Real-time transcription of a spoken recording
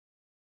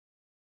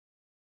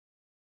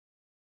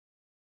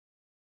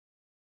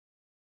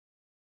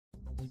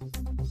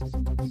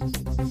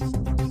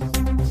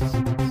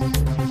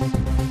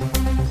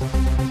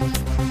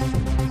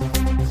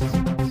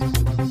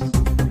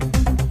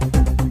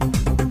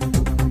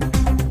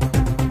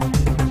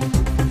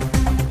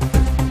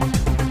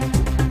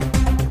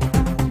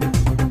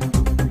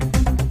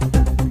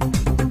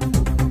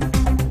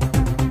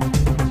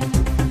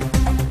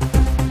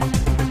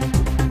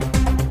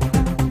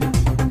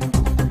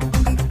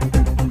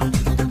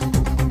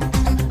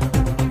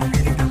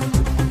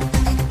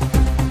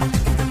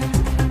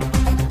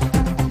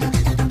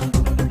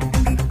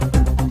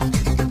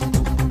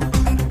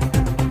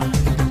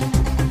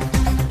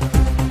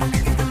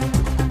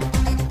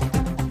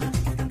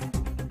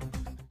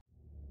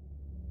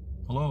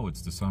Hello,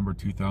 it's December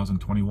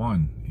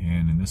 2021,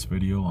 and in this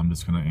video I'm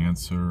just going to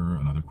answer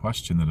another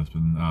question that has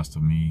been asked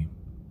of me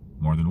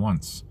more than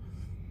once,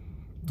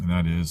 and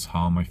that is,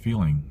 how am I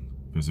feeling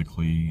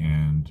physically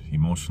and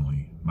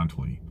emotionally,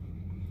 mentally?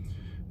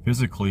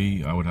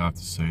 Physically, I would have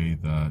to say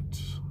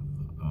that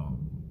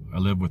I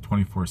live with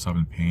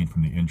 24/7 pain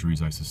from the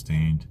injuries I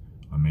sustained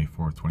on May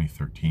 4th,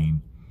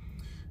 2013,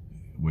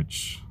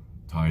 which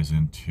ties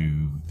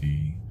into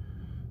the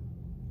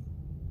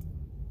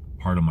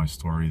part of my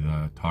story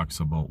that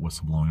talks about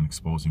whistleblowing and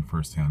exposing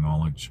first-hand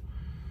knowledge.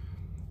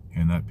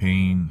 And that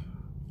pain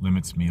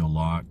limits me a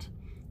lot,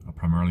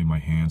 primarily my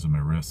hands and my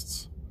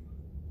wrists.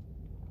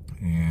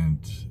 And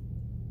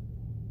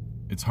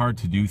it's hard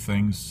to do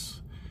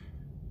things.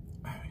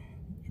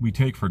 We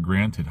take for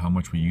granted how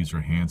much we use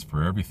our hands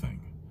for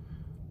everything.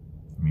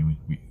 I mean,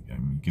 you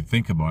could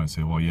think about it and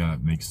say, well, yeah,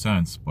 it makes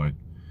sense, but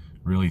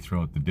really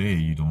throughout the day,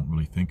 you don't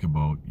really think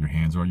about your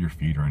hands or your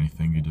feet or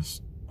anything. You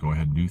just go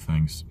ahead and do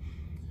things.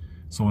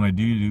 So when I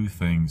do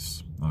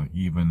things,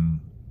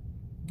 even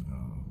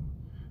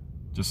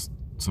just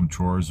some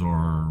chores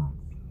or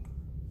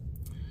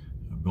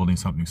building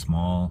something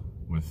small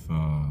with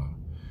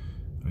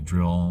a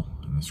drill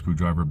and a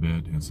screwdriver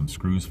bit and some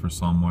screws for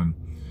someone,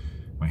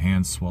 my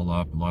hands swell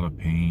up, a lot of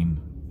pain,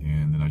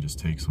 and then I just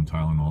take some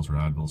Tylenols or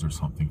Advils or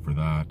something for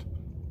that,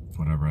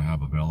 whatever I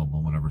have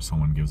available, whatever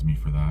someone gives me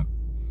for that.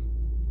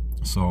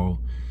 So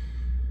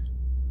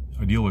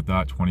I deal with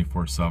that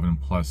 24/7,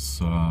 plus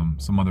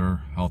some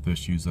other health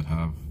issues that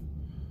are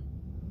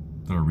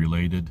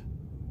related,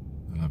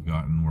 that have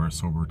gotten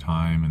worse over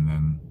time, and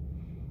then,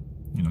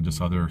 you know,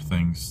 just other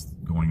things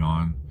going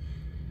on.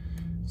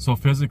 So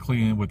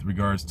physically, with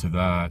regards to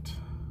that,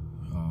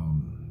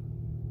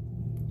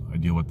 I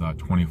deal with that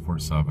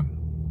 24/7.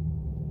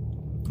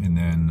 And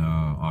then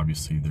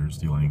obviously there's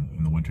dealing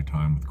in the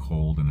wintertime with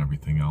cold and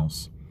everything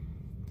else.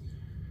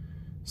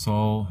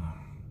 So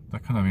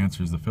that kind of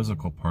answers the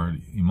physical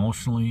part.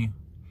 Emotionally,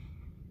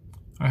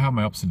 I have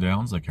my ups and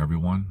downs like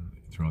everyone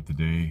throughout the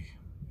day,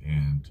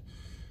 and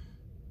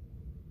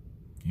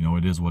you know,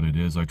 it is what it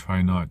is. I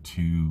try not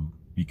to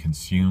be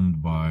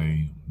consumed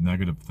by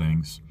negative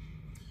things,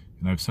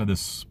 and I've said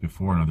this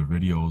before in other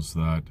videos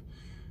that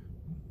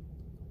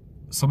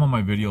some of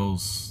my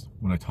videos,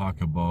 when I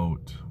talk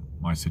about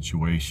my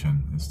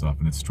situation and stuff,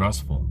 and it's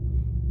stressful,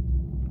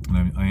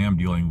 and I am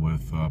dealing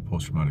with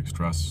post-traumatic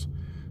stress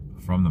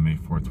from the May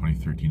 4th,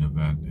 2013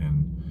 event,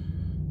 and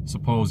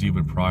suppose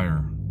even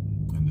prior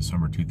in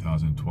December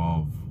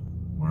 2012,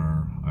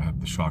 where I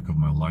had the shock of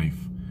my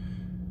life.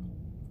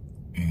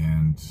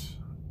 And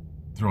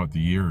throughout the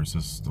years,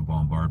 just the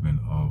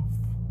bombardment of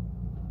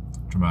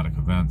traumatic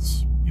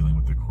events, dealing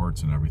with the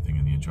courts and everything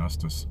and the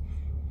injustice.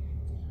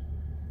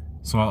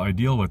 So I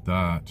deal with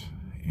that,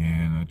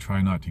 and I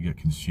try not to get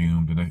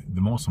consumed. And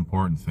the most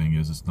important thing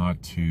is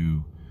not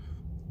to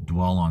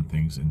dwell on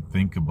things and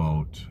think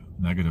about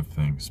negative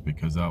things,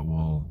 because that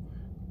will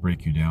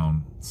break you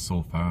down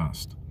so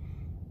fast.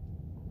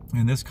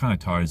 And this kind of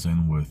ties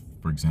in with,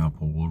 for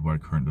example,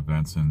 worldwide current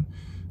events, and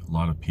a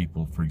lot of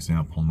people, for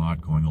example,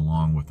 not going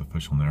along with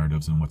official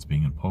narratives and what's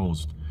being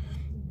imposed,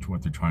 to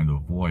what they're trying to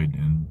avoid.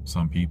 And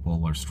some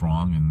people are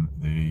strong and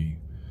they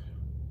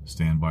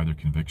stand by their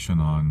conviction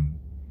on,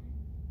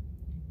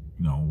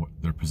 you know,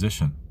 their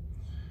position,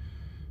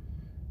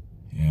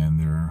 and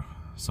they're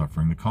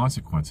suffering the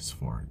consequences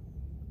for it.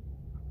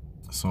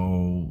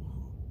 So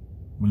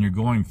when you're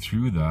going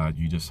through that,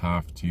 you just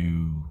have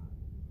to,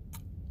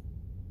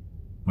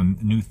 when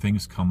new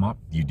things come up,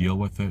 you deal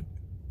with it,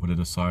 put it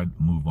aside,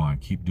 move on,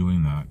 keep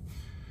doing that.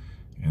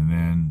 And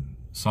then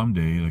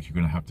someday, like, you're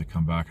going to have to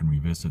come back and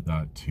revisit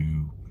that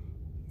to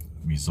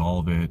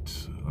resolve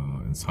it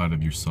inside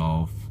of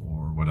yourself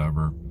or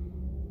whatever,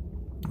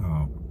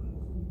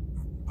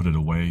 put it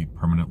away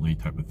permanently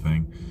type of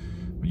thing.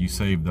 But you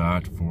save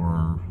that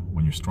for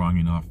when you're strong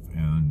enough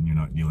and you're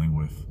not dealing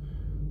with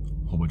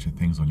a whole bunch of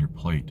things on your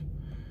plate.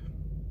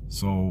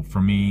 So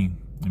for me,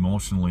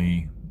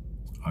 emotionally,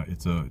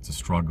 it's a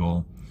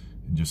struggle,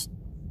 and just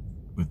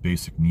with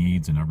basic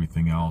needs and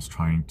everything else,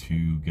 trying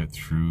to get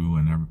through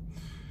and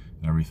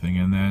everything.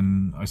 And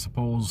then I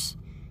suppose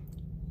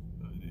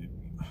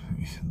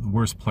the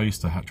worst place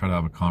to try to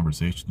have a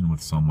conversation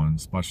with someone,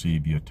 especially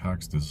via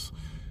text, is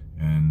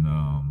in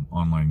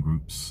online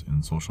groups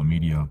and social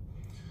media.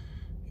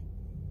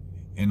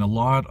 And a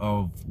lot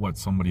of what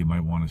somebody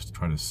might want us to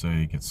try to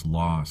say gets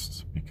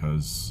lost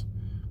because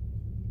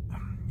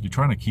you're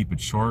trying to keep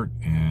it short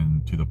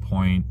and to the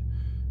point,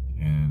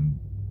 and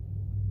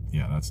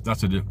yeah,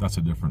 that's a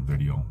different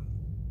video.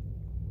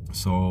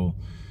 So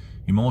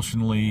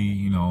emotionally,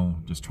 you know,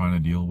 just trying to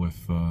deal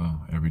with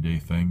everyday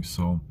things.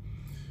 So,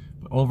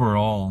 but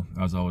overall,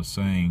 as I was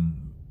saying,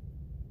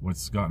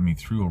 what's gotten me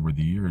through over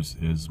the years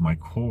is my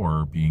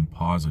core being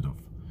positive.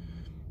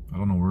 I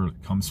don't know where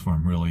it comes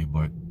from really,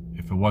 but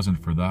if it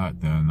wasn't for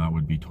that, then that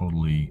would be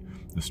totally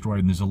destroyed.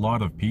 And there's a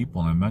lot of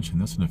people, and I mentioned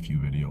this in a few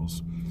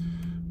videos,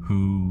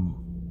 who,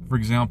 for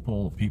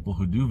example, people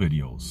who do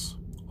videos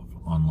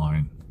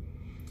online,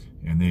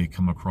 and they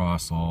come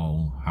across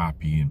all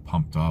happy and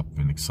pumped up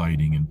and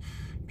exciting, and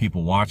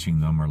people watching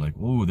them are like,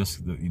 oh,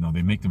 this, you know,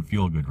 they make them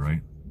feel good,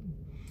 right?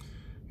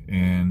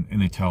 And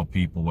they tell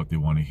people what they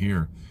want to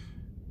hear.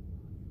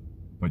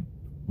 But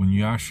when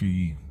you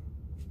actually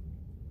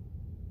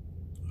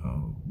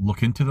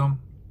look into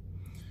them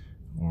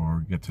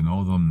or get to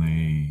know them,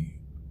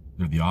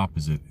 they're the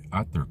opposite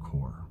at their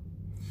core.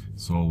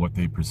 So what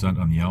they present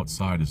on the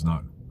outside is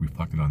not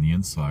reflected on the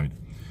inside.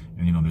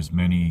 And you know, there's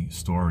many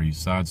stories,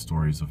 sad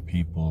stories of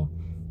people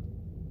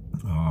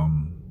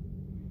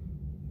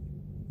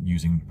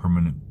using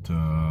permanent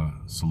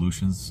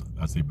solutions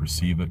as they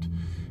perceive it,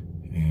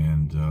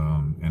 and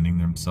ending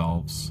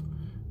themselves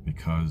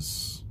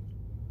because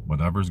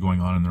whatever's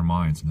going on in their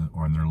minds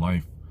or in their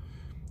life.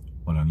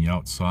 But on the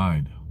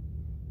outside,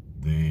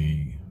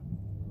 they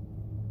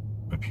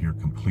appear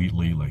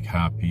completely like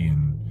happy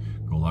and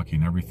go lucky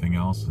and everything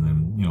else. And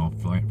then, you know,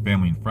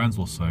 family and friends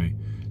will say,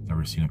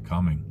 never seen it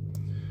coming.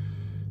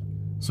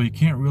 So you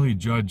can't really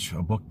judge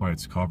a book by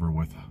its cover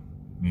with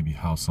maybe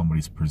how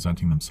somebody's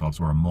presenting themselves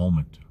or a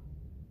moment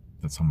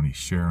that somebody's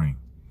sharing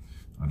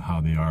on how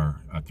they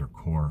are at their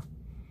core.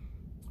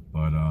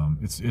 But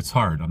it's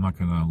hard. I'm not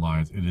going to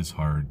lie. It is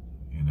hard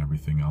and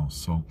everything else.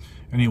 So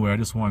anyway, I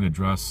just wanted to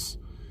address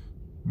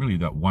really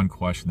that one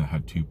question that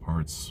had two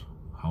parts: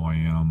 how I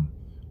am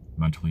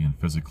mentally and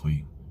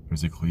physically.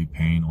 Physically,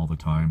 pain all the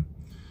time,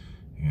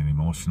 and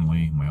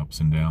emotionally, my ups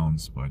and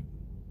downs, but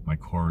my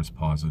core is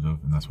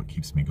positive, and that's what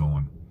keeps me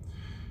going.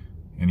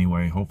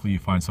 Anyway, hopefully you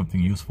find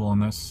something useful in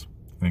this.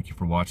 Thank you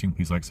for watching.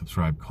 Please like,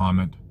 subscribe,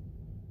 comment,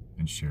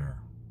 and share.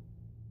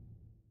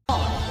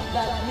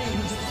 That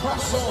means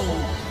press on.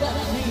 That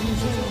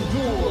means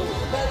endure.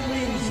 That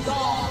means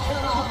God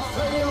cannot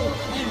fail,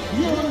 and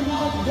you're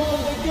not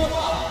going to give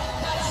up.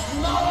 That's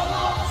not an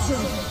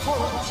option for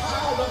a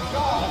child of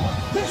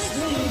God. This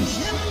means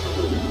you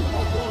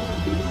are going to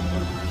be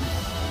remembered.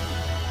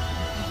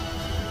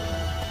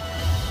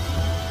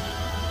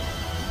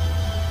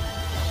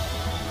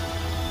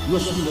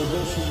 Listen to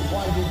this and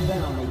write it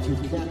down if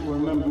you can't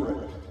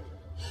remember it.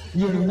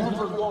 You're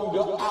never going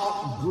to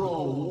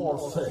outgrow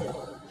warfare.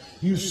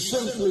 You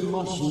simply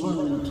must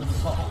learn to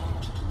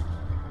fight.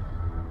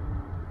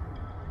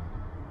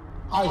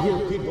 I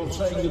hear people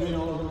saying to me,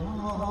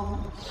 oh,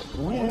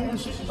 when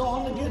is it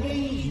going to get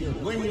easier?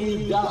 When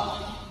you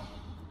die.